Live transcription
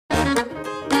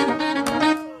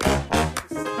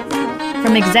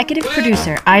From executive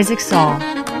producer Isaac Saul,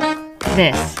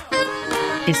 this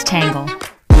is Tangle.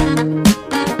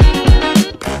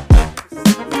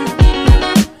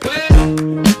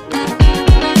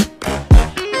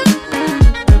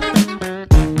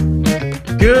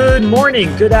 Good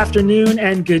morning, good afternoon,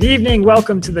 and good evening.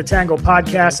 Welcome to the Tangle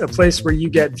Podcast, a place where you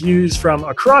get views from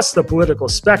across the political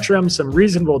spectrum, some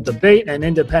reasonable debate and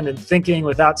independent thinking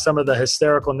without some of the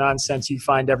hysterical nonsense you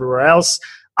find everywhere else.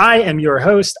 I am your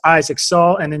host, Isaac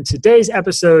Saul, and in today's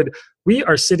episode, we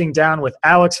are sitting down with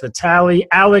Alex Vitale.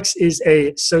 Alex is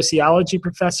a sociology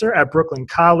professor at Brooklyn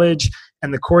College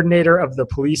and the coordinator of the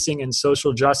Policing and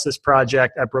Social Justice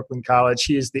Project at Brooklyn College.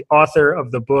 He is the author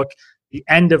of the book, The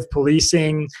End of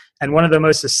Policing, and one of the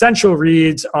most essential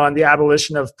reads on the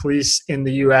abolition of police in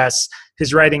the U.S.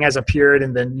 His writing has appeared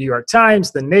in the New York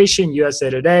Times, The Nation, USA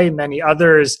Today, many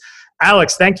others.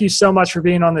 Alex, thank you so much for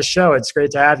being on the show. It's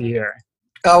great to have you here.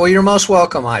 Oh, well, you're most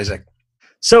welcome, Isaac.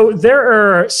 So there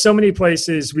are so many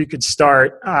places we could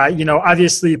start.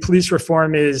 Obviously, police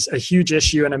reform is a huge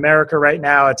issue in America right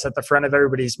now. It's at the front of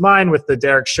everybody's mind with the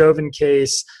Derek Chauvin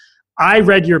case. I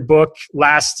read your book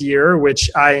last year, which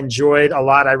I enjoyed a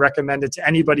lot. I recommend it to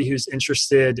anybody who's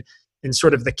interested in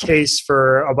sort of the case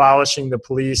for abolishing the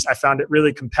police. I found it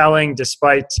really compelling,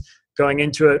 despite going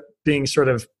into it being sort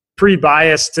of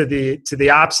pre-biased to the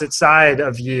opposite side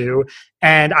of you.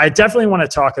 And I definitely want to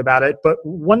talk about it. But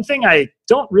one thing I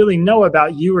don't really know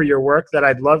about you or your work that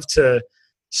I'd love to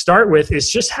start with is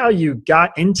just how you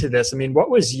got into this. I mean, what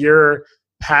was your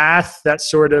path that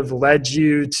sort of led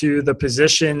you to the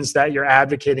positions that you're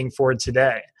advocating for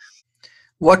today?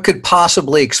 What could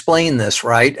possibly explain this,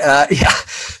 right?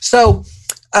 So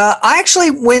I actually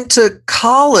went to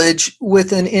college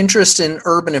with an interest in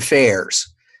urban affairs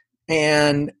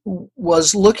and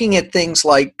was looking at things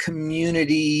like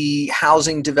community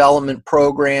housing development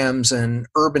programs and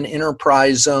urban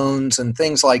enterprise zones and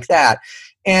things like that.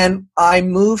 And I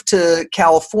moved to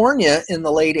California in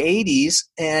the late 80s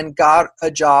and got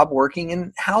a job working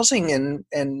in housing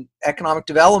and economic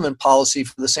development policy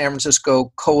for the San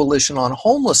Francisco Coalition on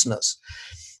Homelessness.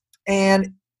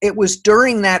 And it was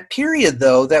during that period,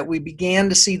 though, that we began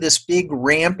to see this big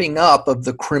ramping up of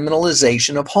the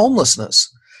criminalization of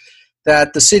homelessness.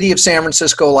 That the city of San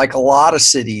Francisco, like a lot of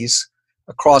cities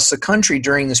across the country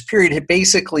during this period, had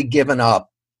basically given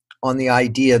up on the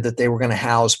idea that they were going to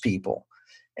house people,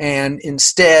 and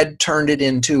instead turned it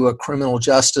into a criminal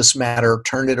justice matter,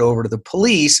 turned it over to the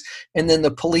police, and then the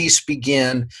police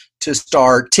began to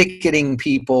start ticketing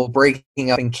people, breaking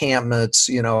up encampments,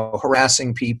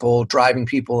 harassing people, driving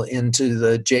people into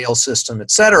the jail system,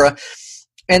 etc.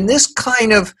 And this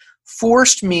kind of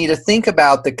forced me to think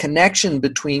about the connection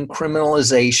between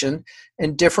criminalization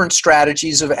and different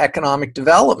strategies of economic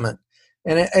development.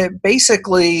 And it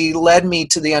basically led me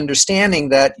to the understanding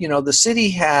that, the city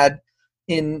had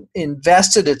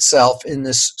invested itself in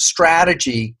this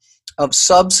strategy of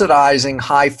subsidizing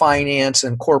high finance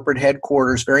and corporate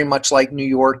headquarters, very much like New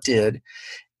York did.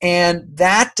 And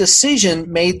that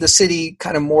decision made the city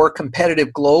kind of more competitive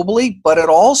globally, but it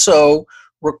also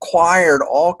required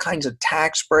all kinds of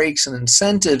tax breaks and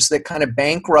incentives that kind of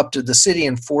bankrupted the city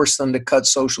and forced them to cut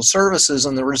social services.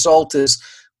 And the result is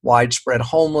widespread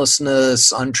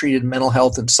homelessness, untreated mental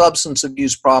health and substance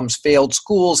abuse problems, failed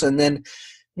schools, and then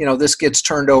this gets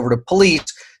turned over to police.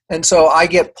 And so I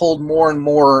get pulled more and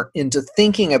more into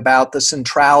thinking about the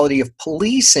centrality of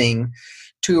policing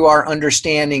to our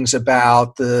understandings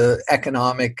about the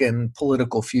economic and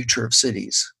political future of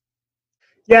cities.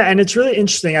 Yeah, and it's really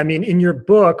interesting. I mean, in your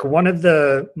book, one of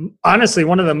the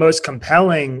most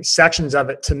compelling sections of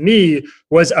it to me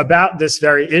was about this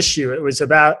very issue. It was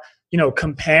about,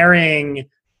 comparing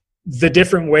the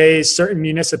different ways certain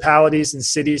municipalities and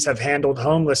cities have handled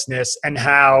homelessness and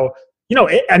how,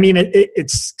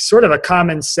 it's sort of a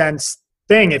common sense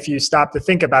thing if you stop to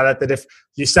think about it, that if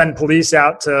you send police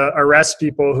out to arrest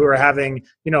people who are having,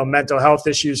 mental health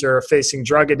issues or facing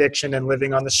drug addiction and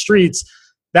living on the streets,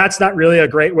 that's not really a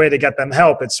great way to get them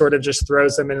help. It sort of just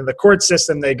throws them into the court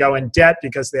system. They go in debt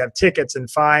because they have tickets and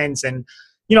fines. And,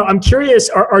 I'm curious,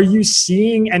 are you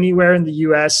seeing anywhere in the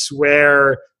U.S.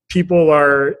 where people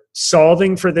are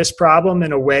solving for this problem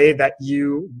in a way that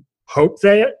you hope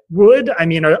they would? I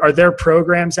mean, are there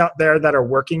programs out there that are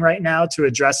working right now to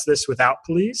address this without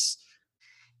police?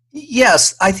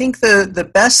 Yes, I think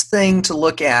the best thing to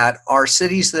look at are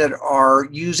cities that are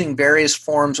using various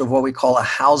forms of what we call a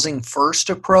housing first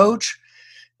approach.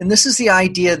 And this is the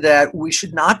idea that we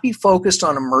should not be focused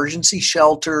on emergency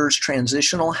shelters,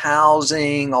 transitional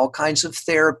housing, all kinds of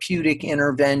therapeutic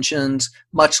interventions,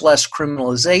 much less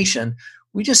criminalization.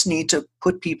 We just need to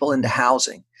put people into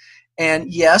housing.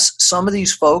 And yes, some of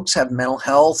these folks have mental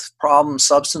health problems,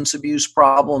 substance abuse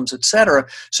problems, etc.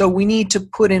 So we need to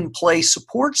put in place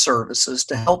support services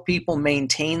to help people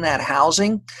maintain that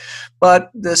housing. But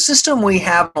the system we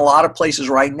have in a lot of places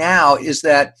right now is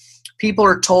that people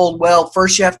are told, well,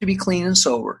 first you have to be clean and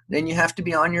sober. Then you have to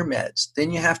be on your meds.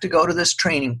 Then you have to go to this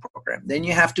training program. Then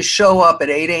you have to show up at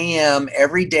 8 a.m.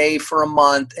 every day for a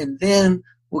month, and then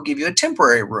we'll give you a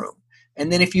temporary room.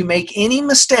 And then if you make any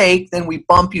mistake, then we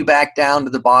bump you back down to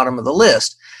the bottom of the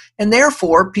list. And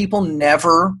therefore, people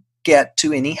never get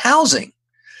to any housing.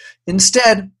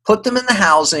 Instead, put them in the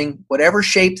housing, whatever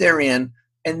shape they're in,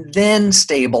 and then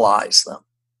stabilize them.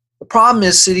 The problem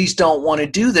is cities don't want to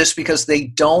do this because they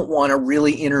don't want to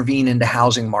really intervene into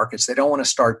housing markets. They don't want to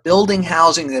start building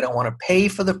housing. They don't want to pay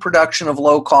for the production of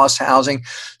low-cost housing.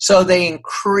 So they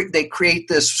create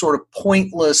this sort of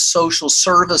pointless social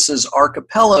services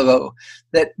archipelago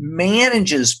that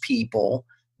manages people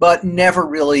but never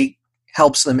really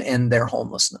helps them end their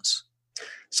homelessness.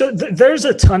 So there's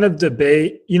a ton of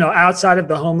debate, outside of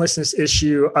the homelessness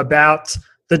issue about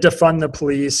the defund the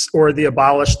police or the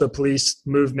abolish the police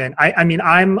movement. I mean,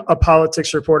 I'm a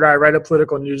politics reporter. I write a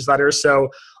political newsletter. So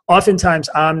oftentimes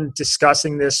I'm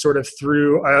discussing this sort of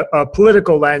through a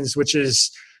political lens, which is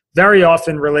very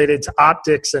often related to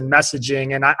optics and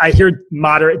messaging. And I hear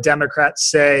moderate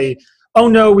Democrats say, oh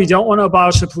no, we don't want to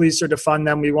abolish the police or defund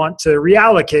them. We want to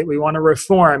reallocate. We want to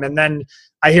reform. And then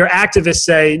I hear activists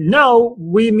say, no,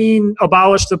 we mean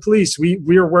abolish the police. We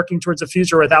are working towards a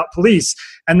future without police.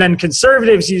 And then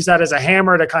conservatives use that as a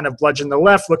hammer to kind of bludgeon the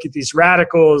left, look at these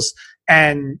radicals,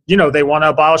 and they want to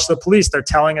abolish the police. They're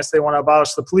telling us they want to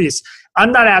abolish the police.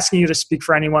 I'm not asking you to speak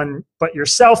for anyone but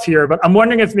yourself here, but I'm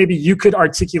wondering if maybe you could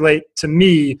articulate to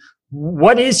me,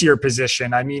 what is your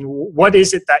position? I mean, what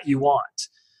is it that you want?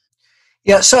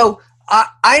 Yeah, so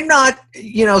I'm not,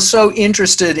 so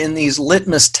interested in these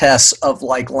litmus tests of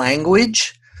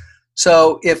language.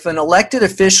 So if an elected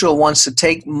official wants to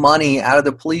take money out of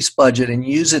the police budget and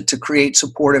use it to create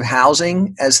supportive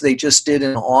housing, as they just did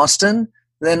in Austin,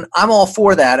 then I'm all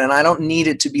for that, and I don't need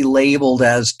it to be labeled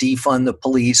as defund the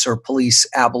police or police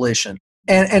abolition.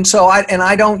 And so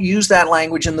I don't use that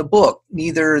language in the book,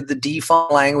 neither the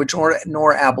defund language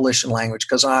nor abolition language,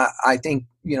 because I think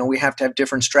we have to have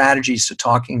different strategies to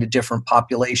talking to different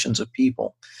populations of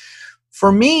people.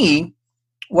 For me,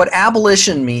 what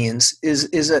abolition means is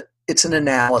it's an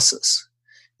analysis.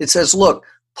 It says, look,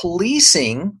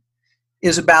 policing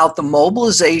is about the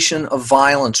mobilization of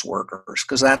violence workers,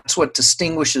 because that's what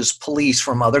distinguishes police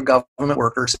from other government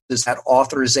workers, is that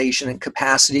authorization and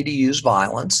capacity to use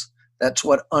violence. That's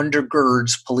what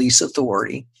undergirds police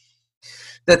authority.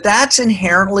 That's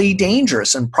inherently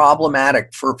dangerous and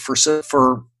problematic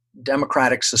for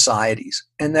democratic societies,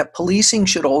 and that policing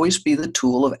should always be the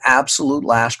tool of absolute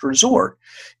last resort.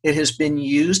 It has been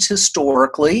used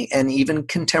historically and even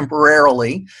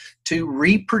contemporarily to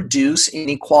reproduce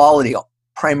inequality,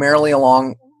 primarily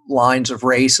along lines of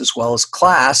race as well as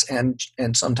class and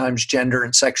sometimes gender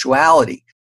and sexuality.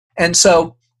 And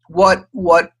so what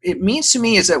it means to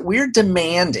me is that we're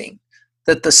demanding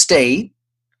that the state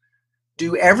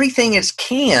do everything it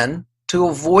can to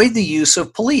avoid the use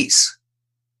of police.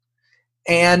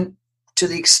 And to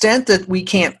the extent that we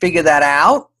can't figure that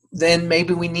out, then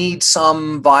maybe we need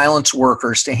some violence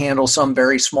workers to handle some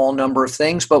very small number of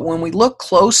things. But when we look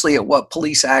closely at what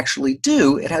police actually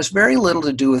do, it has very little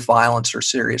to do with violence or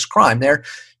serious crime. They're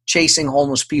chasing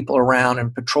homeless people around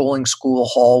and patrolling school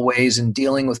hallways and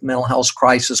dealing with mental health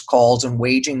crisis calls and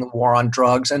waging the war on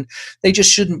drugs. And they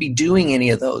just shouldn't be doing any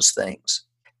of those things.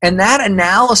 And that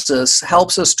analysis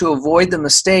helps us to avoid the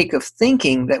mistake of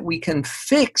thinking that we can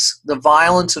fix the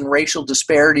violence and racial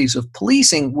disparities of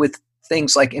policing with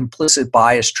things like implicit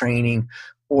bias training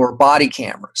or body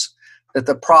cameras. That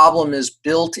the problem is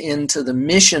built into the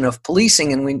mission of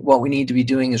policing, and what we need to be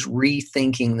doing is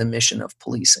rethinking the mission of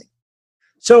policing.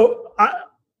 So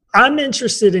I'm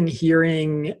interested in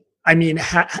hearing,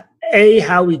 A,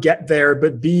 how we get there,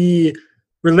 but B,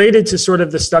 related to sort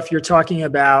of the stuff you're talking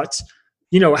about,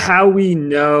 how we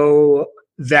know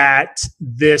that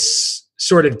this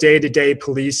sort of day-to-day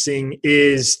policing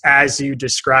is as you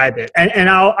describe it. And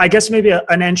I guess maybe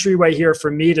an entryway here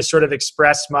for me to sort of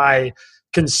express my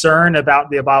concern about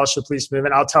the abolish the police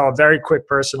movement. I'll tell a very quick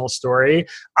personal story.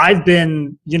 I've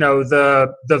been,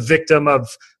 the victim of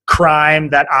crime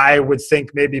that I would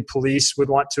think maybe police would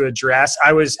want to address.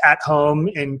 I was at home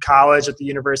in college at the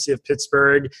University of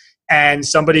Pittsburgh, and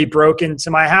somebody broke into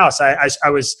my house.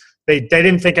 They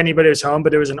didn't think anybody was home,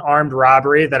 but it was an armed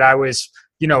robbery that I was,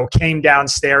 came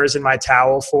downstairs in my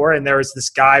towel for, and there was this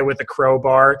guy with a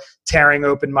crowbar tearing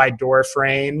open my door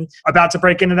frame, about to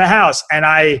break into the house. And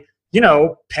I,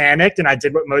 panicked, and I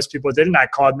did what most people did, and I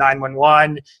called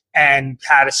 911 and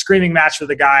had a screaming match with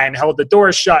the guy and held the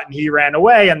door shut, and he ran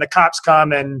away, and the cops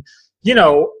come, and,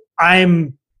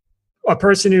 I'm a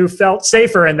person who felt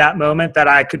safer in that moment that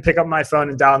I could pick up my phone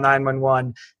and dial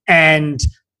 911. And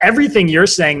everything you're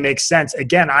saying makes sense.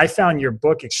 Again, I found your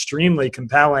book extremely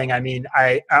compelling. I mean,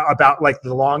 about like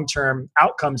the long-term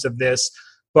outcomes of this,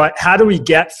 but how do we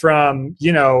get from,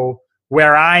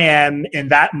 where I am in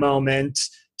that moment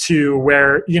to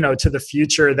where, to the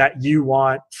future that you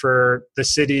want for the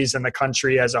cities and the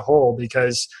country as a whole?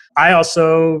 Because I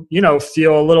also,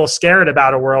 feel a little scared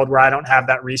about a world where I don't have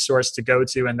that resource to go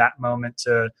to in that moment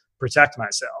to protect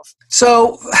myself.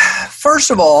 So,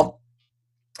 first of all,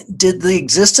 did the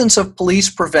existence of police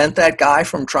prevent that guy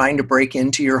from trying to break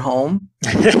into your home?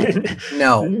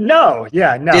 No. No.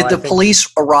 Yeah. No. Did the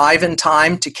police arrive in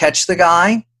time to catch the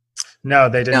guy? No,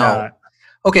 they did not.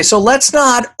 Okay, so let's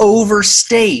not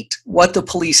overstate what the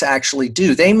police actually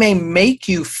do. They may make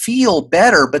you feel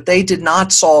better, but they did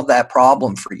not solve that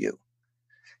problem for you.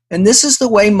 And this is the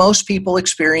way most people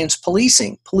experience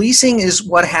policing. Policing is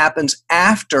what happens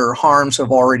after harms have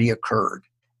already occurred.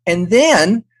 And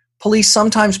then police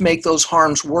sometimes make those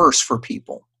harms worse for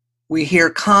people. We hear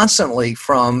constantly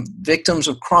from victims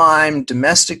of crime,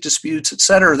 domestic disputes,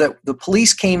 etc., that the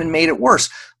police came and made it worse,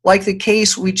 like the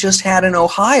case we just had in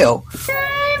Ohio.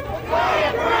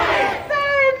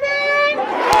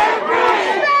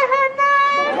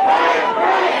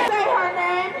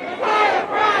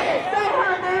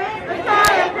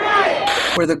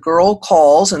 Where the girl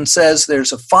calls and says,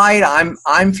 there's a fight,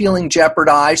 I'm feeling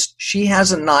jeopardized. She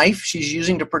has a knife she's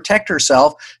using to protect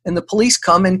herself, and the police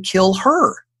come and kill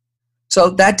her. So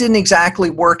that didn't exactly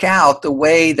work out the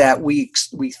way that we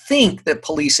think that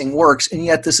policing works, and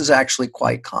yet this is actually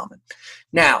quite common.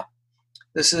 Now,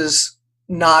 this is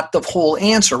not the whole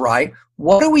answer, right?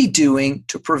 What are we doing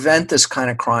to prevent this kind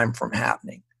of crime from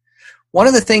happening? One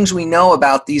of the things we know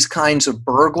about these kinds of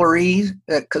burglaries,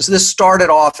 because this started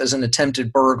off as an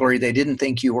attempted burglary, they didn't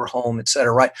think you were home, et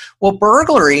cetera, right? Well,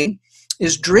 burglary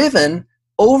is driven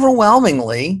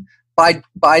overwhelmingly by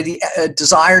the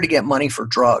desire to get money for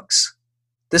drugs.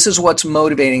 This is what's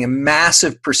motivating a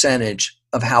massive percentage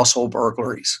of household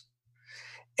burglaries.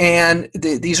 And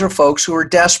these are folks who are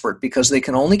desperate because they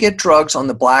can only get drugs on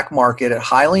the black market at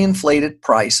highly inflated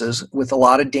prices with a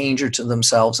lot of danger to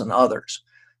themselves and others.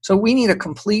 So we need a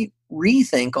complete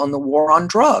rethink on the war on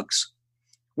drugs.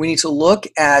 We need to look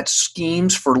at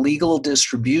schemes for legal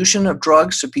distribution of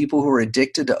drugs to people who are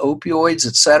addicted to opioids,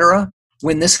 et cetera.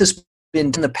 When this has been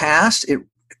in the past, it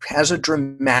has a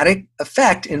dramatic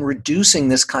effect in reducing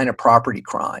this kind of property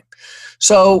crime.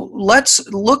 So let's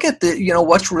look at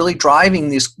what's really driving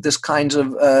this kinds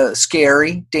of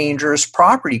scary, dangerous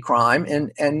property crime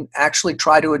and actually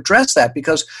try to address that,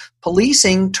 because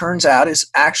policing, turns out, is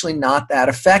actually not that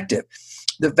effective.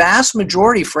 The vast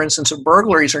majority, for instance, of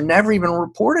burglaries are never even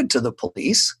reported to the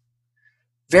police.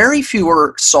 Very few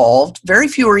are solved. Very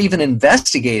few are even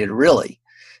investigated, really.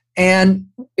 And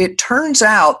it turns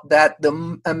out that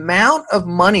the amount of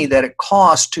money that it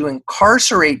costs to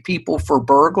incarcerate people for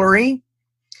burglary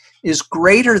is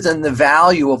greater than the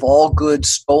value of all goods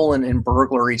stolen in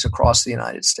burglaries across the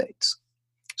United States.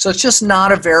 So it's just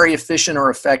not a very efficient or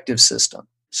effective system.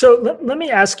 So let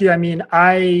me ask you, I mean,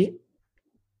 I'm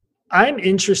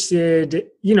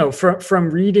interested, from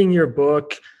reading your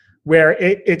book, where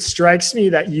it strikes me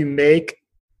that you make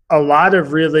a lot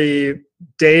of really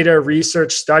data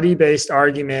research, study-based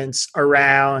arguments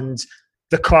around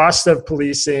the cost of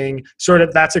policing. Sort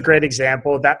of, that's a great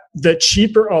example, that the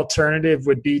cheaper alternative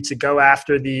would be to go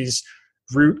after these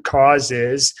root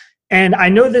causes. And I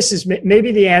know this is,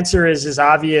 maybe the answer is as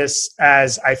obvious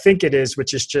as I think it is,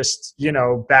 which is just,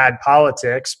 bad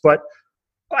politics. But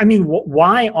I mean,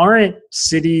 why aren't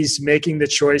cities making the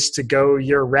choice to go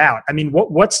your route? I mean,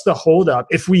 what's the holdup?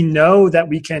 If we know that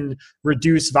we can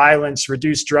reduce violence,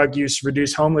 reduce drug use,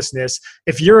 reduce homelessness,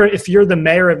 if you're the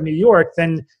mayor of New York,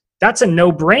 then that's a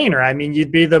no-brainer. I mean,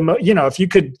 you'd be if you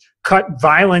could cut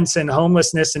violence and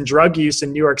homelessness and drug use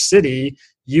in New York City,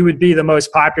 you would be the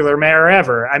most popular mayor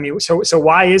ever. I mean, so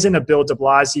why isn't a Bill de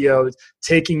Blasio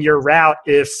taking your route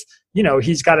if,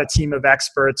 he's got a team of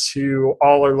experts who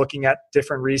all are looking at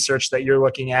different research that you're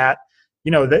looking at?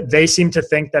 That they seem to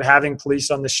think that having police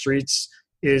on the streets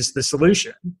is the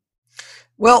solution.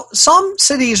 Well, some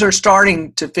cities are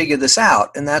starting to figure this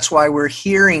out, and that's why we're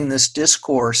hearing this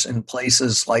discourse in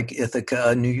places like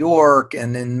Ithaca, New York,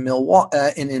 and in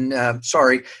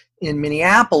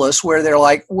Minneapolis, where they're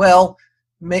like, well,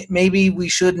 maybe we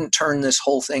shouldn't turn this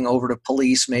whole thing over to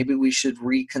police. Maybe we should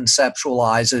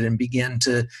reconceptualize it and begin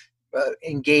to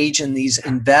engage in these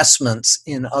investments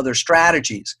in other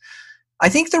strategies. I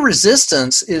think the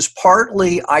resistance is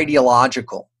partly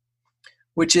ideological,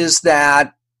 which is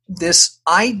that this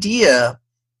idea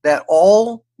that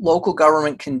all local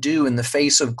government can do in the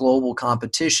face of global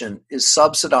competition is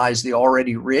subsidize the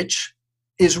already rich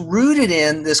is rooted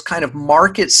in this kind of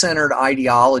market-centered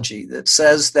ideology that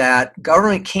says that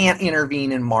government can't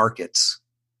intervene in markets.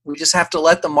 We just have to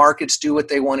let the markets do what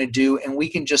they want to do, and we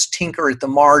can just tinker at the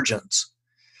margins.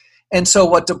 And so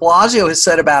what de Blasio has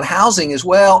said about housing is,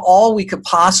 well, all we could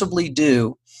possibly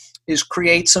do is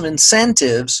create some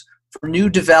incentives for new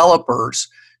developers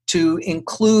to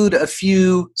include a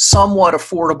few somewhat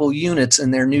affordable units in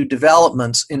their new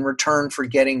developments in return for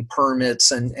getting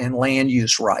permits and land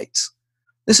use rights.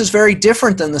 This is very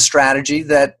different than the strategy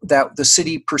that the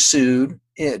city pursued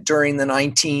during the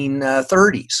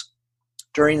 1930s.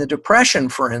 During the Depression,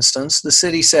 for instance, the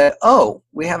city said, oh,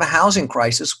 we have a housing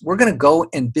crisis. We're going to go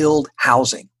and build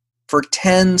housing for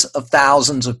tens of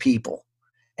thousands of people.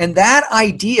 And that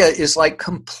idea is like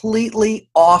completely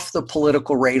off the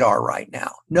political radar right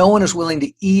now. No one is willing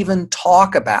to even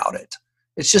talk about it.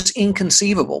 It's just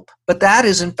inconceivable. But that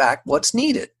is, in fact, what's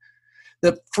needed.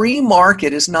 The free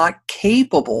market is not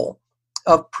capable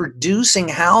of producing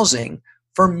housing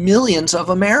for millions of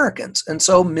Americans. And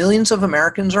so millions of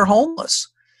Americans are homeless.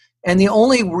 And the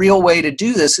only real way to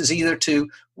do this is either to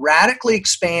radically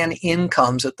expand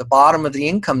incomes at the bottom of the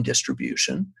income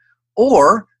distribution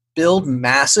or build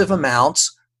massive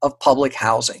amounts of public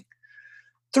housing.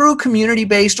 Through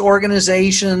community-based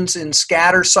organizations and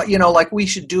like we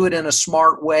should do it in a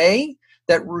smart way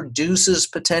that reduces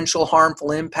potential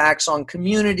harmful impacts on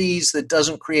communities, that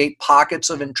doesn't create pockets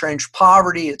of entrenched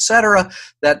poverty, et cetera,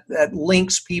 that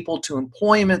links people to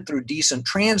employment through decent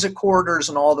transit corridors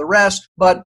and all the rest.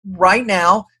 But right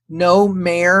now, no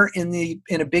mayor in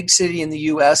a big city in the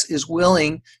U.S. is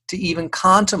willing to even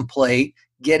contemplate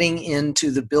getting into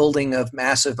the building of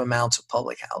massive amounts of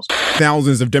public housing.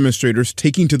 Thousands of demonstrators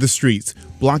taking to the streets,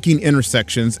 blocking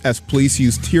intersections as police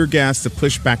use tear gas to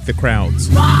push back the crowds.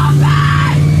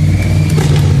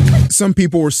 Some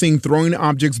people were seen throwing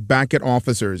objects back at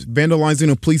officers,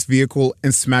 vandalizing a police vehicle,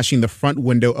 and smashing the front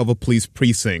window of a police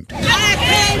precinct.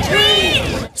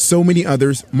 So many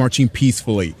others marching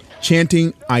peacefully,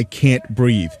 chanting, "I can't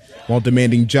breathe," while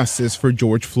demanding justice for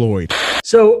George Floyd.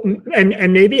 So,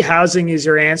 and maybe housing is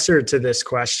your answer to this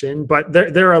question, but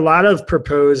there are a lot of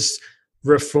proposed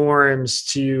reforms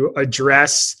to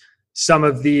address some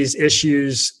of these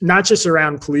issues, not just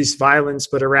around police violence,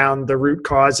 but around the root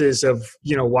causes of,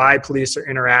 why police are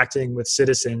interacting with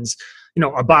citizens.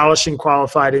 Abolishing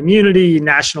qualified immunity,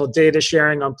 national data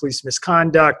sharing on police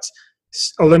misconduct,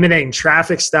 eliminating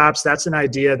traffic stops. That's an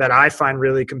idea that I find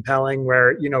really compelling,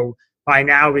 where, by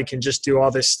now we can just do all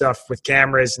this stuff with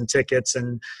cameras and tickets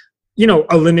and,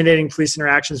 eliminating police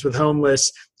interactions with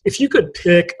homeless. If you could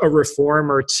pick a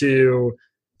reform or two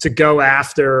to go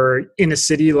after in a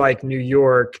city like New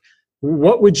York,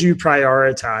 what would you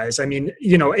prioritize? I mean,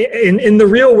 in the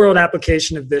real world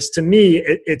application of this, to me,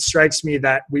 it strikes me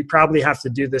that we probably have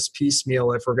to do this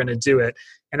piecemeal if we're going to do it.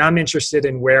 And I'm interested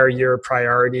in where your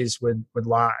priorities would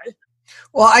lie.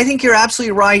 Well, I think you're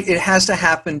absolutely right. It has to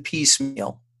happen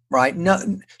piecemeal. Right. No,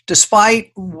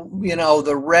 despite,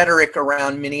 the rhetoric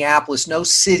around Minneapolis, no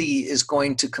city is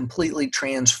going to completely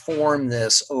transform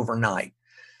this overnight.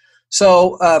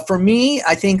 So for me,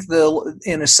 I think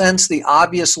in a sense, the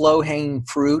obvious low-hanging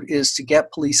fruit is to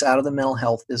get police out of the mental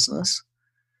health business.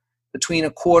 Between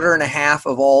 1.25%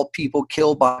 of all people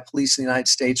killed by police in the United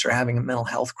States are having a mental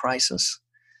health crisis.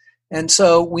 And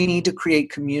so we need to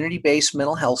create community-based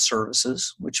mental health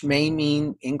services, which may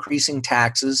mean increasing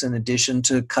taxes in addition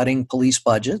to cutting police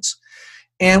budgets.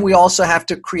 And we also have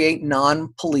to create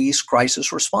non-police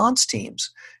crisis response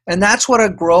teams. And that's what a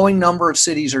growing number of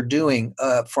cities are doing,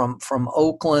 from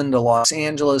Oakland to Los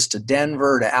Angeles to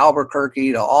Denver to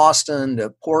Albuquerque to Austin to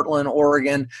Portland,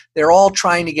 Oregon. They're all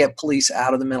trying to get police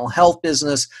out of the mental health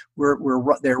business.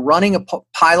 They're running a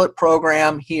pilot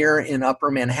program here in Upper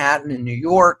Manhattan in New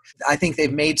York. I think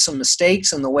they've made some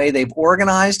mistakes in the way they've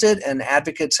organized it, and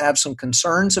advocates have some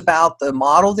concerns about the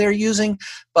model they're using.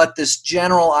 But this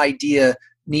general idea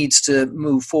needs to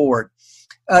move forward.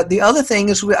 The other thing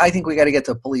is I think we got to get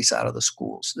the police out of the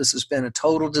schools. This has been a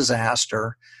total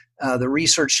disaster. The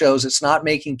research shows it's not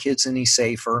making kids any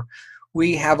safer.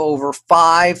 We have over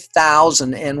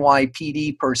 5,000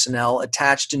 NYPD personnel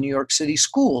attached to New York City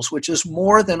schools, which is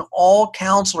more than all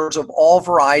counselors of all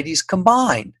varieties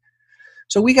combined.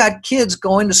 So we got kids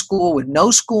going to school with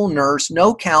no school nurse,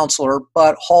 no counselor,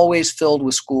 but hallways filled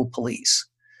with school police.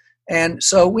 And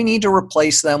so we need to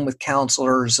replace them with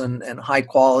counselors and high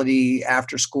quality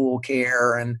after school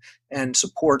care and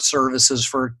support services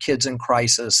for kids in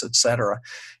crisis, et cetera.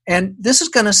 And this is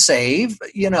going to save,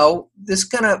 this is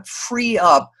going to free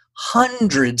up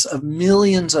hundreds of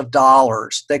millions of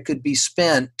dollars that could be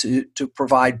spent to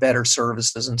provide better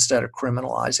services instead of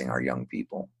criminalizing our young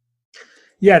people.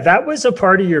 Yeah, that was a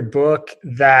part of your book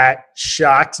that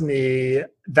shocked me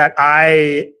that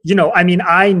I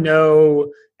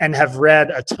know and have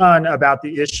read a ton about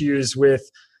the issues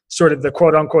with sort of the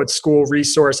quote unquote school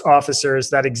resource officers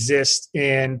that exist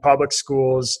in public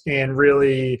schools in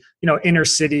really, inner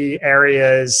city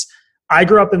areas. I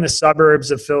grew up in the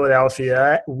suburbs of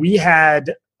Philadelphia. We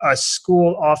had a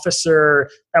school officer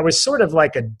that was sort of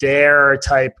like a DARE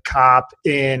type cop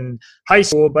in high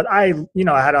school, but I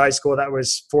had a high school that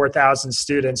was 4,000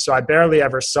 students, so I barely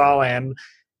ever saw him.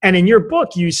 And in your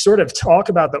book, you sort of talk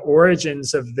about the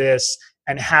origins of this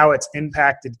and how it's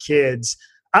impacted kids.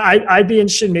 I'd be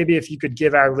interested maybe if you could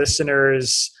give our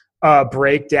listeners a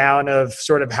breakdown of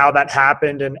sort of how that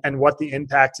happened and what the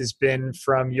impact has been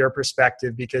from your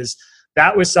perspective, because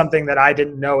that was something that I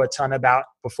didn't know a ton about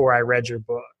before I read your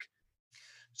book.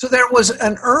 So there was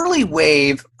an early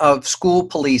wave of school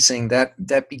policing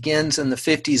that begins in the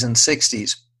 50s and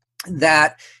 60s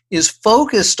that is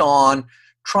focused on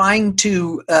trying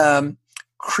to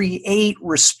create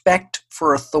respect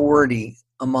for authority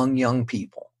among young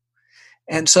people.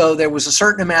 And so there was a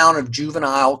certain amount of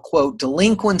juvenile, quote,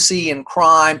 delinquency and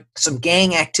crime, some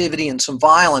gang activity and some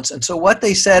violence. And so what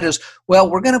they said is, well,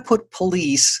 we're going to put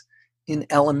police in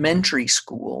elementary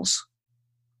schools,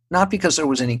 not because there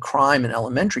was any crime in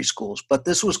elementary schools, but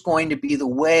this was going to be the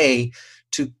way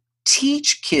to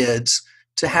teach kids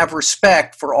to have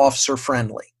respect for officer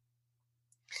friendly.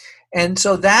 And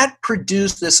so that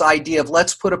produced this idea of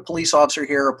let's put a police officer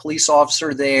here, a police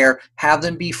officer there, have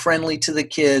them be friendly to the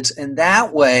kids. And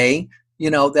that way,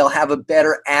 they'll have a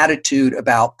better attitude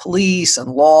about police and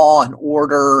law and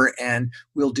order, and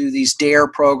we'll do these DARE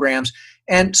programs.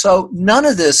 And so none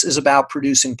of this is about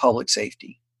producing public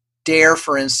safety. DARE,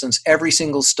 for instance, every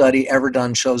single study ever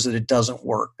done shows that it doesn't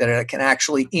work, that it can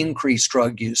actually increase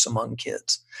drug use among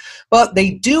kids. But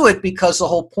they do it because the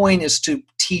whole point is to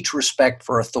teach respect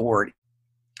for authority.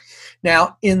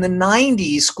 Now, in the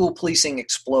 90s, school policing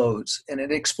explodes, and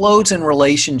it explodes in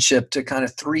relationship to kind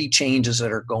of three changes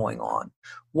that are going on.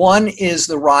 One is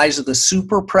the rise of the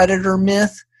super predator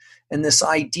myth, and this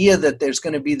idea that there's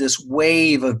going to be this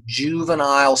wave of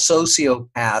juvenile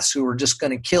sociopaths who are just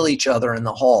going to kill each other in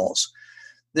the halls.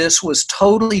 This was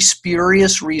totally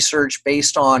spurious research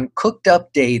based on cooked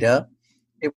up data.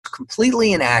 It was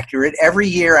completely inaccurate. Every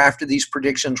year after these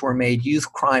predictions were made,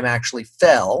 youth crime actually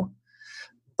fell.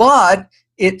 But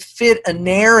it fit a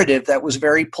narrative that was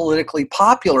very politically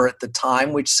popular at the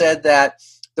time, which said that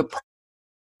the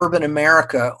urban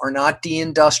America are not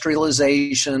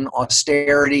deindustrialization,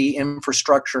 austerity,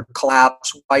 infrastructure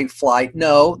collapse, white flight.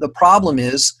 No, the problem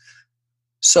is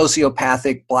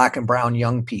sociopathic black and brown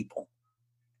young people,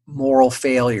 moral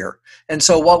failure. And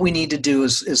so what we need to do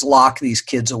is lock these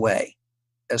kids away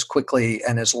as quickly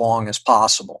and as long as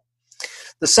possible.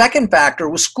 The second factor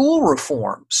was school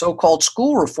reform, so-called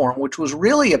school reform, which was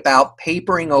really about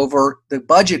papering over the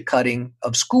budget cutting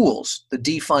of schools, the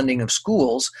defunding of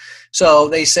schools. So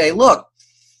they say, look,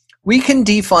 we can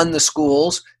defund the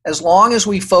schools as long as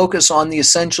we focus on the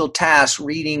essential tasks,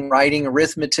 reading, writing,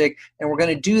 arithmetic, and we're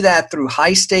going to do that through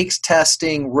high-stakes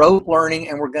testing, rote learning,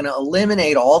 and we're going to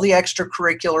eliminate all the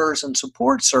extracurriculars and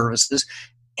support services,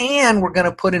 and we're going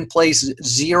to put in place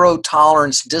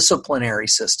zero-tolerance disciplinary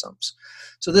systems.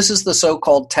 So this is the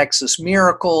so-called Texas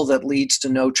miracle that leads to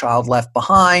No Child Left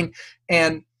Behind.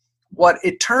 And what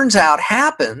it turns out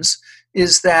happens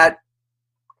is that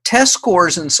test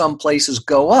scores in some places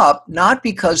go up, not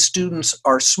because students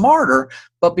are smarter,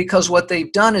 but because what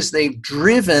they've done is they've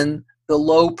driven the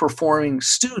low-performing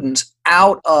students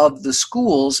out of the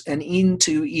schools and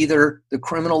into either the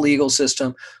criminal legal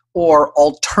system or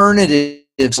alternative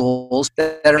schools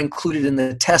that are included in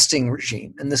the testing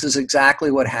regime. And this is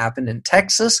exactly what happened in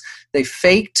Texas. They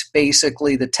faked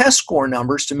basically the test score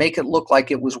numbers to make it look like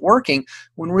it was working,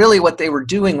 when really what they were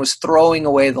doing was throwing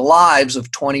away the lives of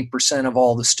 20% of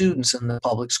all the students in the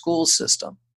public school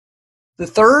system. The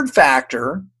third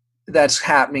factor that's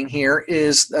happening here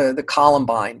is the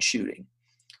Columbine shooting,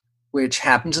 which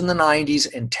happens in the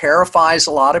 90s and terrifies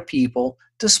a lot of people,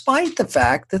 despite the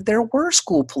fact that there were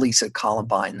school police at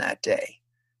Columbine that day.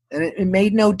 And it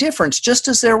made no difference, just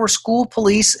as there were school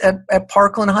police at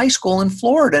Parkland High School in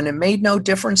Florida, and it made no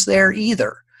difference there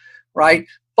either, right?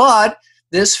 But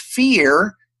this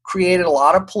fear created a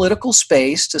lot of political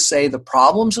space to say the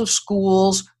problems of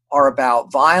schools are about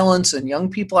violence and young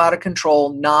people out of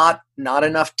control, not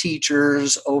enough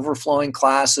teachers, overflowing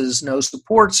classes, no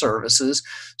support services.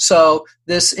 So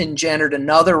this engendered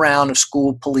another round of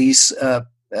school police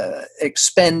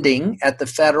expending at the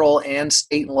federal and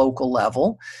state and local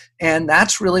level. And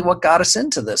that's really what got us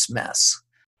into this mess.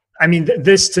 I mean,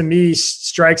 this to me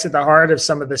strikes at the heart of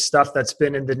some of the stuff that's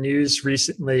been in the news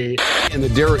recently. And the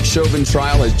Derek Chauvin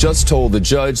trial has just told the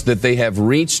judge that they have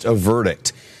reached a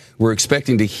verdict. We're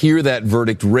expecting to hear that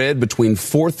verdict read between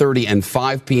 4:30 and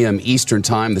 5 p.m. Eastern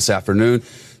time this afternoon.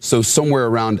 So somewhere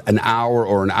around an hour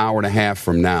or an hour and a half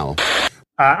from now.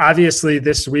 Obviously,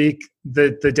 this week,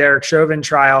 the Derek Chauvin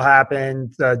trial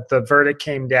happened. The verdict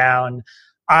came down.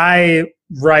 I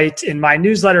write in my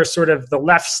newsletter sort of the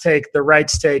left's take, the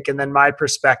right's take, and then my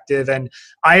perspective. And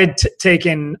I had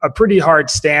taken a pretty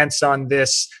hard stance on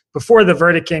this before the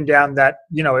verdict came down that,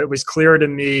 it was clear to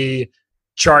me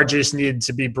charges needed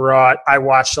to be brought. I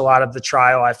watched a lot of the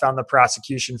trial. I found the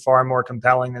prosecution far more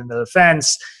compelling than the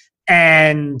defense.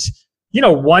 And,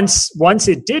 once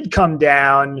it did come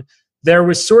down, there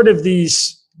was sort of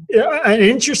an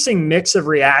interesting mix of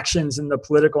reactions in the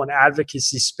political and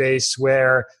advocacy space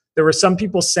where there were some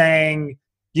people saying,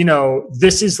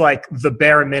 this is like the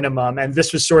bare minimum. And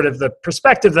this was sort of the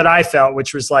perspective that I felt,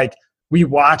 which was like, we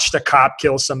watched a cop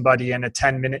kill somebody in a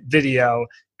 10-minute video,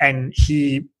 and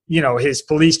he, his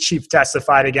police chief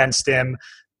testified against him.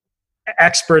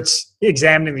 Experts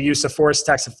examining the use of force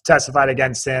testified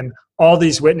against him. All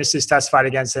these witnesses testified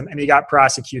against him, and he got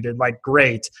prosecuted. Like,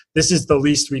 great. This is the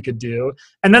least we could do.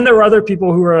 And then there were other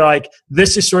people who were like,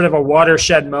 this is sort of a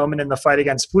watershed moment in the fight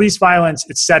against police violence.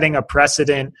 It's setting a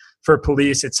precedent for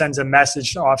police. It sends a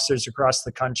message to officers across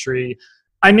the country.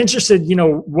 I'm interested,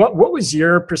 what was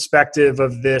your perspective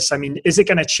of this? I mean, is it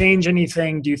going to change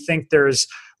anything? Do you think there's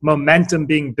momentum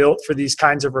being built for these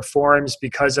kinds of reforms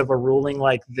because of a ruling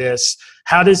like this?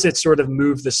 How does it sort of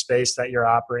move the space that you're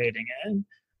operating in?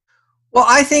 Well,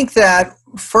 I think that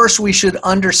first we should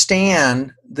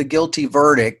understand the guilty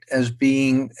verdict as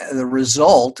being the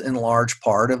result, in large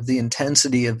part, of the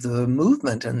intensity of the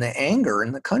movement and the anger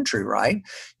in the country, right?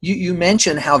 You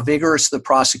mentioned how vigorous the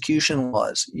prosecution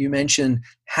was. You mentioned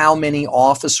how many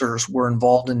officers were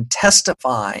involved in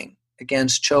testifying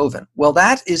against Chauvin. Well,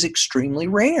 that is extremely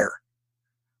rare.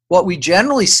 What we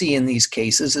generally see in these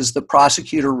cases is the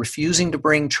prosecutor refusing to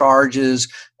bring charges,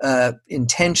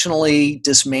 intentionally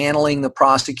dismantling the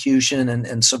prosecution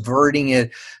and subverting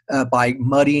it by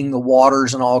muddying the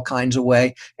waters in all kinds of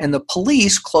way, and the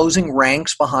police closing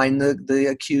ranks behind the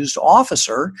accused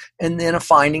officer, and then a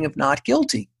finding of not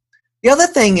guilty. The other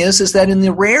thing is that in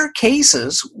the rare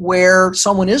cases where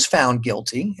someone is found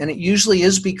guilty, and it usually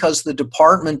is because the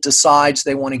department decides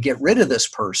they want to get rid of this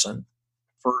person,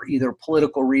 for either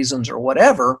political reasons or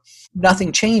whatever,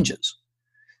 nothing changes.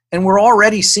 And we're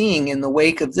already seeing in the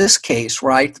wake of this case,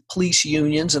 right, the police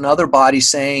unions and other bodies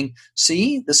saying,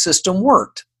 see, the system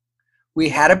worked. We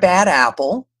had a bad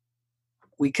apple,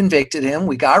 we convicted him,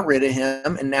 we got rid of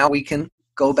him, and now we can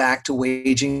go back to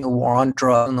waging the war on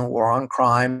drugs and the war on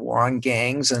crime, war on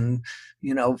gangs and,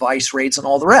 vice raids and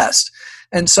all the rest.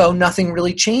 And so nothing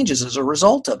really changes as a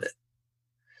result of it.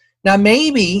 Now,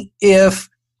 maybe if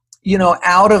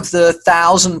out of the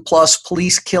 1,000+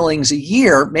 police killings a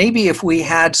year, maybe if we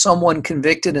had someone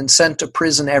convicted and sent to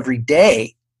prison every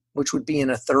day, which would be in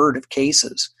a third of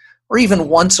cases, or even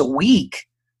once a week,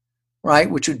 right,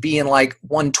 which would be in like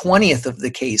 1/20th of the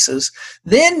cases,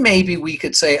 then maybe we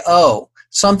could say, oh,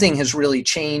 something has really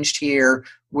changed here.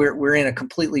 We're in a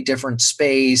completely different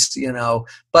space,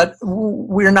 but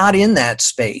we're not in that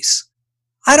space.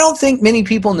 I don't think many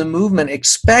people in the movement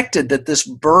expected that this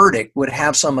verdict would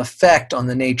have some effect on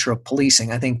the nature of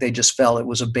policing. I think they just felt it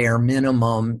was a bare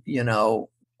minimum,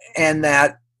 and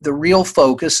that the real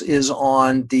focus is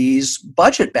on these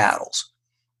budget battles,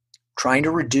 trying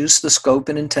to reduce the scope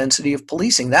and intensity of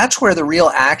policing. That's where the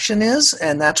real action is,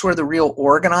 and that's where the real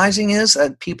organizing is,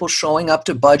 people showing up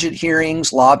to budget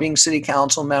hearings, lobbying city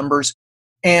council members.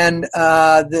 And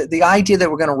the idea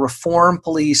that we're going to reform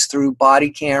police through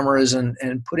body cameras and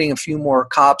putting a few more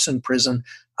cops in prison,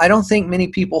 I don't think many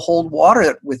people hold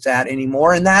water with that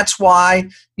anymore. And that's why,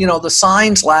 the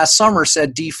signs last summer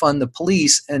said defund the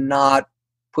police and not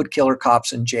put killer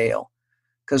cops in jail.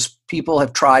 Because people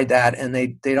have tried that and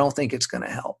they don't think it's going to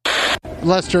help.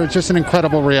 Lester, it's just an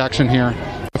incredible reaction here.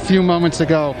 A few moments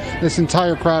ago, this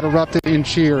entire crowd erupted in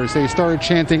cheers. They started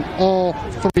chanting all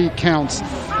 3 counts.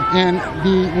 And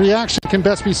the reaction can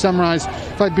best be summarized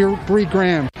by Bree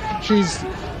Graham. She's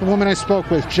the woman I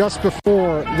spoke with just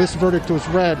before this verdict was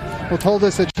read, who told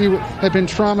us that she had been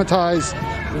traumatized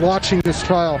watching this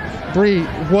trial. Bree,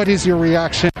 what is your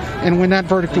reaction? And when that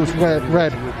verdict was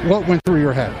read, what went through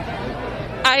your head?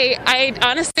 I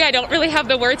honestly, I don't really have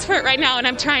the words for it right now, and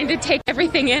I'm trying to take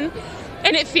everything in.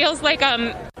 And it feels like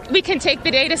we can take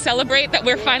the day to celebrate that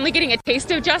we're finally getting a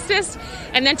taste of justice.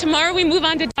 And then tomorrow we move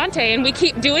on to Dante, and we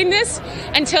keep doing this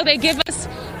until they give us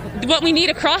what we need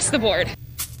across the board.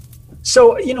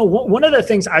 So, one of the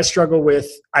things I struggle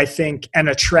with, I think, and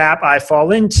a trap I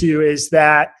fall into is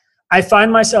that I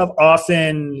find myself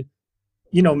often,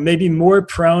 maybe more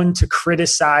prone to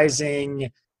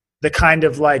criticizing the kind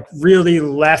of like really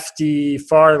lefty,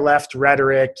 far left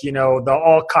rhetoric, the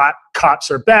all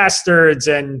cops are bastards.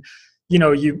 And,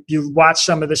 you watch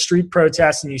some of the street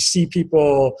protests and you see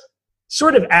people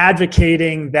sort of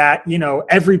advocating that,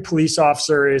 every police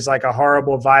officer is like a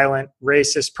horrible, violent,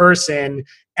 racist person,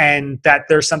 and that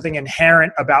there's something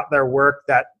inherent about their work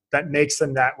that makes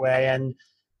them that way. And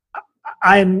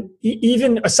I'm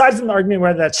even aside from the argument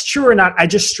whether that's true or not, I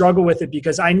just struggle with it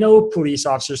because I know police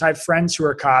officers. I have friends who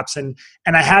are cops, and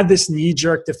I had this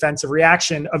knee-jerk defensive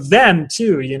reaction of them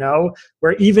too,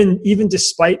 where even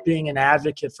despite being an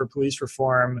advocate for police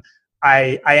reform,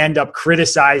 I end up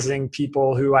criticizing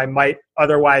people who I might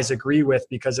otherwise agree with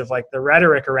because of like the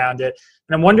rhetoric around it.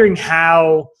 And I'm wondering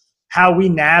how we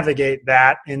navigate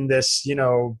that in this,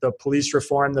 the police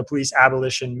reform, the police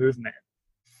abolition movement.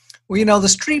 Well, the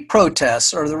street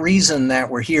protests are the reason that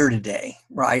we're here today,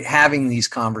 right? Having these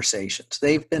conversations.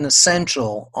 They've been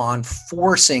essential on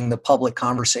forcing the public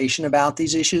conversation about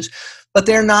these issues, but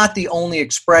they're not the only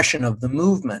expression of the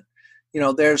movement.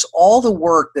 There's all the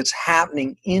work that's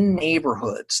happening in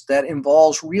neighborhoods that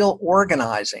involves real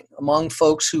organizing among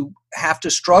folks who have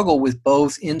to struggle with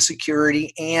both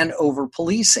insecurity and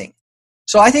over-policing.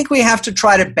 So I think we have to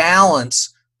try to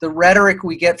balance the rhetoric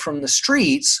we get from the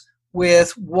streets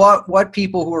with what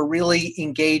people who are really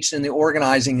engaged in the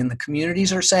organizing in the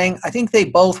communities are saying. I think they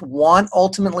both want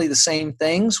ultimately the same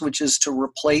things, which is to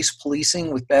replace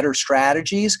policing with better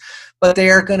strategies, but they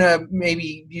are going to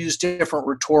maybe use different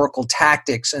rhetorical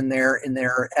tactics in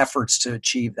their efforts to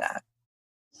achieve that.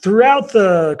 Throughout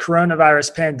the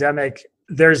coronavirus pandemic,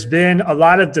 there's been a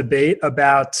lot of debate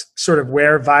about sort of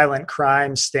where violent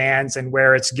crime stands and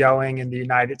where it's going in the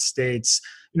United States.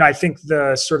 I think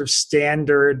the sort of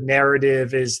standard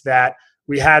narrative is that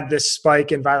we had this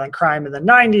spike in violent crime in the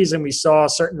 90s and we saw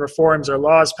certain reforms or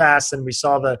laws passed and we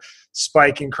saw the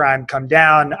spike in crime come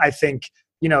down. I think,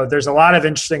 there's a lot of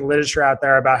interesting literature out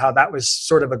there about how that was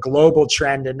sort of a global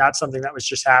trend and not something that was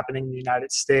just happening in the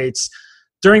United States.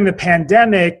 During the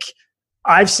pandemic,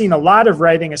 I've seen a lot of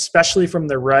writing, especially from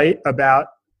the right, about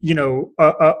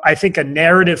I think a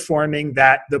narrative forming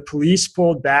that the police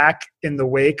pulled back in the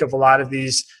wake of a lot of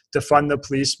these defund the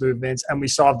police movements, and we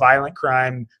saw violent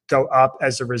crime go up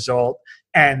as a result.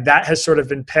 And that has sort of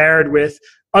been paired with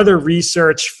other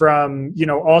research from,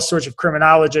 all sorts of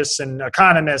criminologists and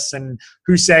economists, and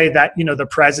who say that, the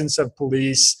presence of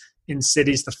police in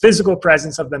cities, the physical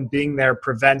presence of them being there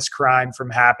prevents crime from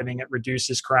happening. It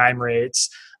reduces crime rates.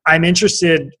 I'm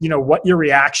interested, what your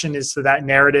reaction is to that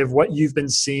narrative, what you've been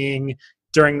seeing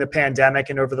during the pandemic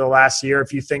and over the last year,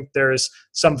 if you think there's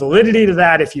some validity to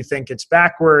that, if you think it's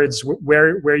backwards,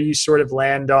 where you sort of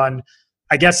land on,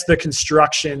 I guess, the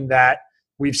construction that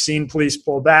we've seen police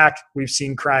pull back, we've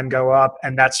seen crime go up,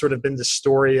 and that's sort of been the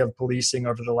story of policing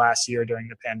over the last year during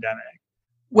the pandemic.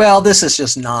 Well, this is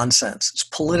just nonsense. It's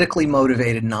politically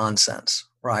motivated nonsense,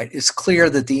 right? It's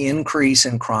clear that the increase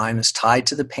in crime is tied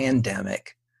to the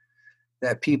pandemic,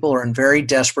 that people are in very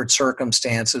desperate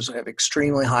circumstances, have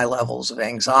extremely high levels of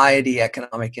anxiety,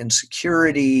 economic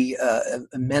insecurity,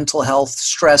 mental health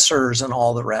stressors, and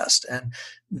all the rest. And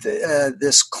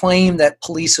this claim that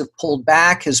police have pulled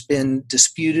back has been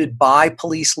disputed by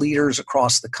police leaders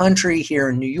across the country. Here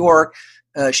in New York,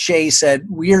 Shea said,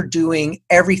 "We're doing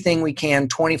everything we can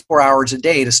 24 hours a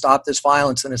day to stop this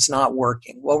violence, and it's not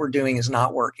working. What we're doing is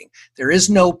not working. There is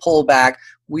no pullback.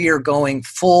 We are going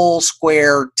full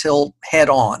square tilt head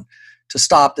on to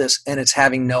stop this, and it's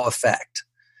having no effect."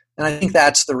 And I think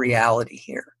that's the reality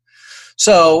here.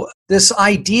 So this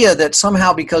idea that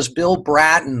somehow because Bill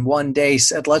Bratton one day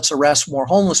said, "Let's arrest more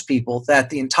homeless people," that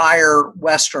the entire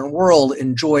Western world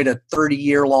enjoyed a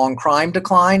 30-year-long crime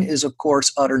decline is, of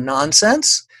course, utter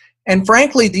nonsense. And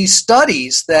frankly, these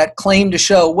studies that claim to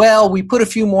show, well, we put a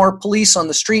few more police on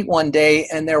the street one day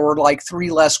and there were like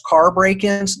 3 less car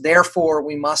break-ins, therefore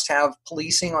we must have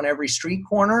policing on every street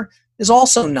corner, is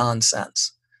also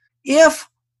nonsense. If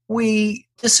we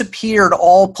disappeared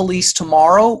all police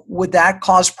tomorrow, would that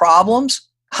cause problems?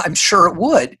 I'm sure it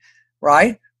would,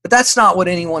 right? But that's not what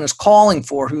anyone is calling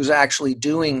for who's actually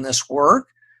doing this work,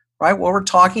 right? What we're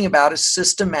talking about is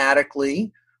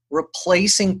systematically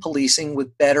replacing policing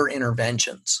with better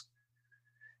interventions.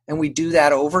 And we do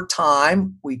that over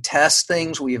time. We test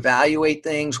things, we evaluate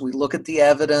things, we look at the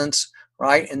evidence,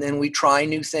 right? And then we try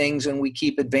new things and we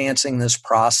keep advancing this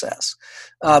process.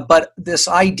 But this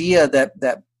idea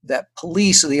that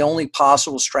police are the only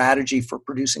possible strategy for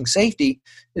producing safety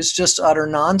is just utter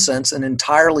nonsense and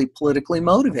entirely politically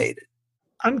motivated.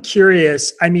 I'm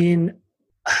curious. I mean,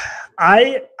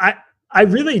 I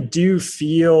really do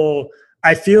feel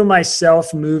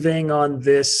myself moving on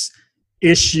this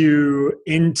issue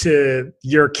into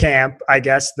your camp, I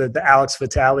guess, the Alex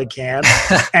Vitale camp.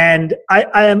 And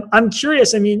I'm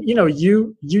curious. I mean,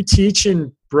 you teach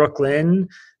in Brooklyn,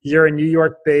 you're a New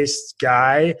York-based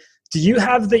guy. Do you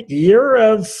have the ear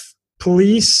of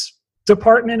police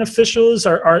department officials?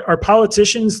 Are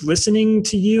politicians listening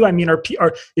to you? I mean,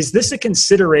 is this a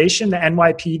consideration the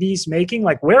NYPD is making?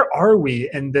 Like, where are we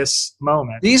in this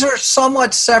moment? These are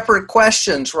somewhat separate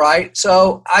questions, right?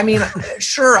 So, I mean,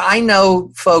 sure, I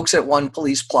know folks at One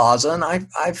Police Plaza, and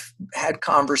I've had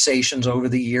conversations over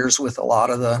the years with a lot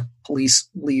of the police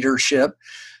leadership,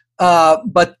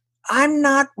 but I'm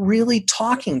not really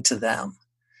talking to them.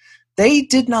 They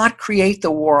did not create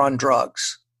the war on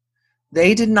drugs.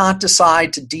 They did not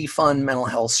decide to defund mental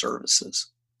health services.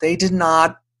 They did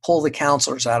not pull the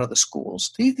counselors out of the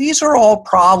schools. These are all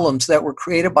problems that were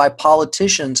created by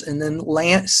politicians and then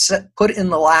put in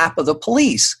the lap of the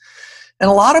police. And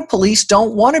a lot of police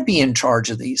don't want to be in charge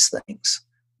of these things,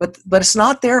 but it's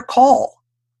not their call.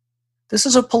 This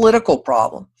is a political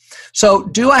problem. So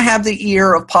do I have the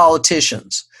ear of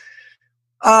politicians?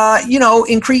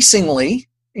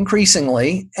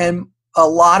 Increasingly, and a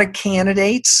lot of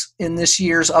candidates in this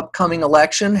year's upcoming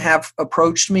election have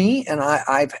approached me, and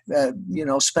I've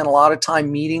spent a lot of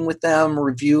time meeting with them,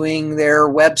 reviewing their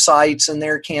websites and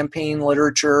their campaign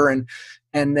literature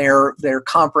and their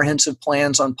comprehensive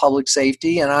plans on public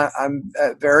safety. And I'm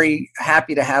very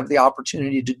happy to have the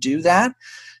opportunity to do that.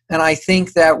 And I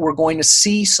think that we're going to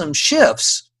see some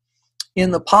shifts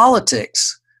in the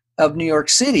politics of New York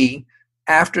City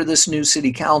after this new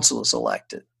city council is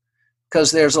elected,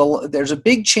 because there's a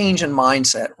big change in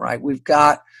mindset, right? We've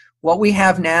got what we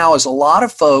have now is a lot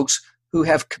of folks who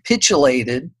have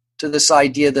capitulated to this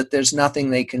idea that there's nothing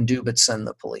they can do but send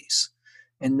the police.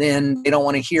 And then they don't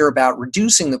want to hear about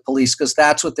reducing the police because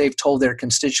that's what they've told their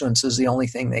constituents is the only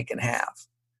thing they can have.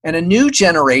 And a new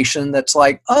generation that's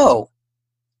like, oh,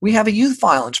 we have a youth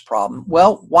violence problem.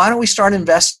 Well, why don't we start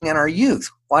investing in our youth?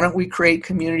 Why don't we create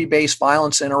community-based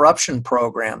violence interruption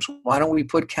programs? Why don't we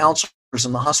put counselors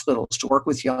in the hospitals to work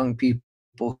with young people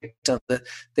so that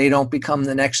they don't become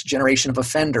the next generation of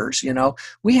offenders?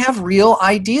 We have real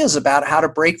ideas about how to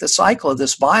break the cycle of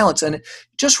this violence, and it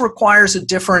just requires a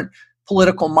different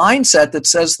political mindset that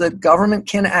says that government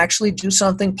can actually do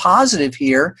something positive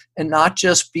here and not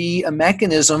just be a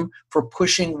mechanism for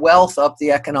pushing wealth up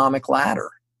the economic ladder.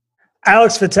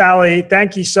 Alex Vitale,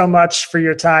 thank you so much for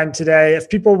your time today. If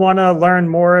people want to learn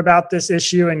more about this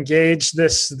issue, engage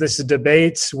this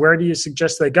debate, where do you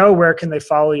suggest they go? Where can they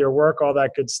follow your work? All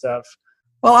that good stuff.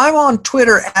 Well, I'm on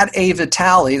Twitter at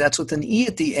 @avitale. That's with an E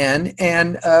at the end.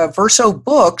 And Verso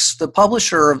Books, the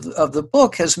publisher of the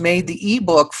book, has made the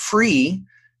ebook free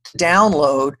to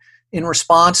download in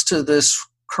response to this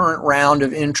current round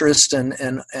of interest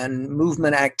and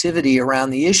movement activity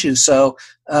around the issue. So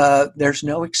there's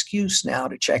no excuse now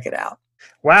to check it out.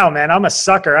 Wow, man, I'm a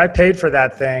sucker. I paid for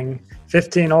that thing.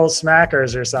 15 old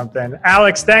smackers or something.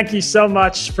 Alex, thank you so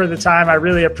much for the time. I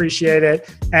really appreciate it.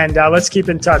 And let's keep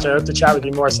in touch. I hope to chat with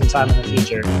you more sometime in the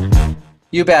future.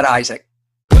 You bet, Isaac.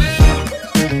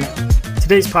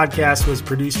 Today's podcast was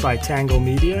produced by Tangle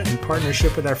Media in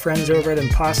partnership with our friends over at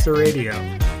Imposter Radio.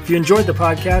 If you enjoyed the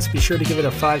podcast, be sure to give it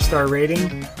a 5-star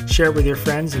rating, share it with your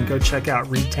friends, and go check out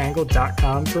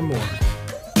readtangle.com for more.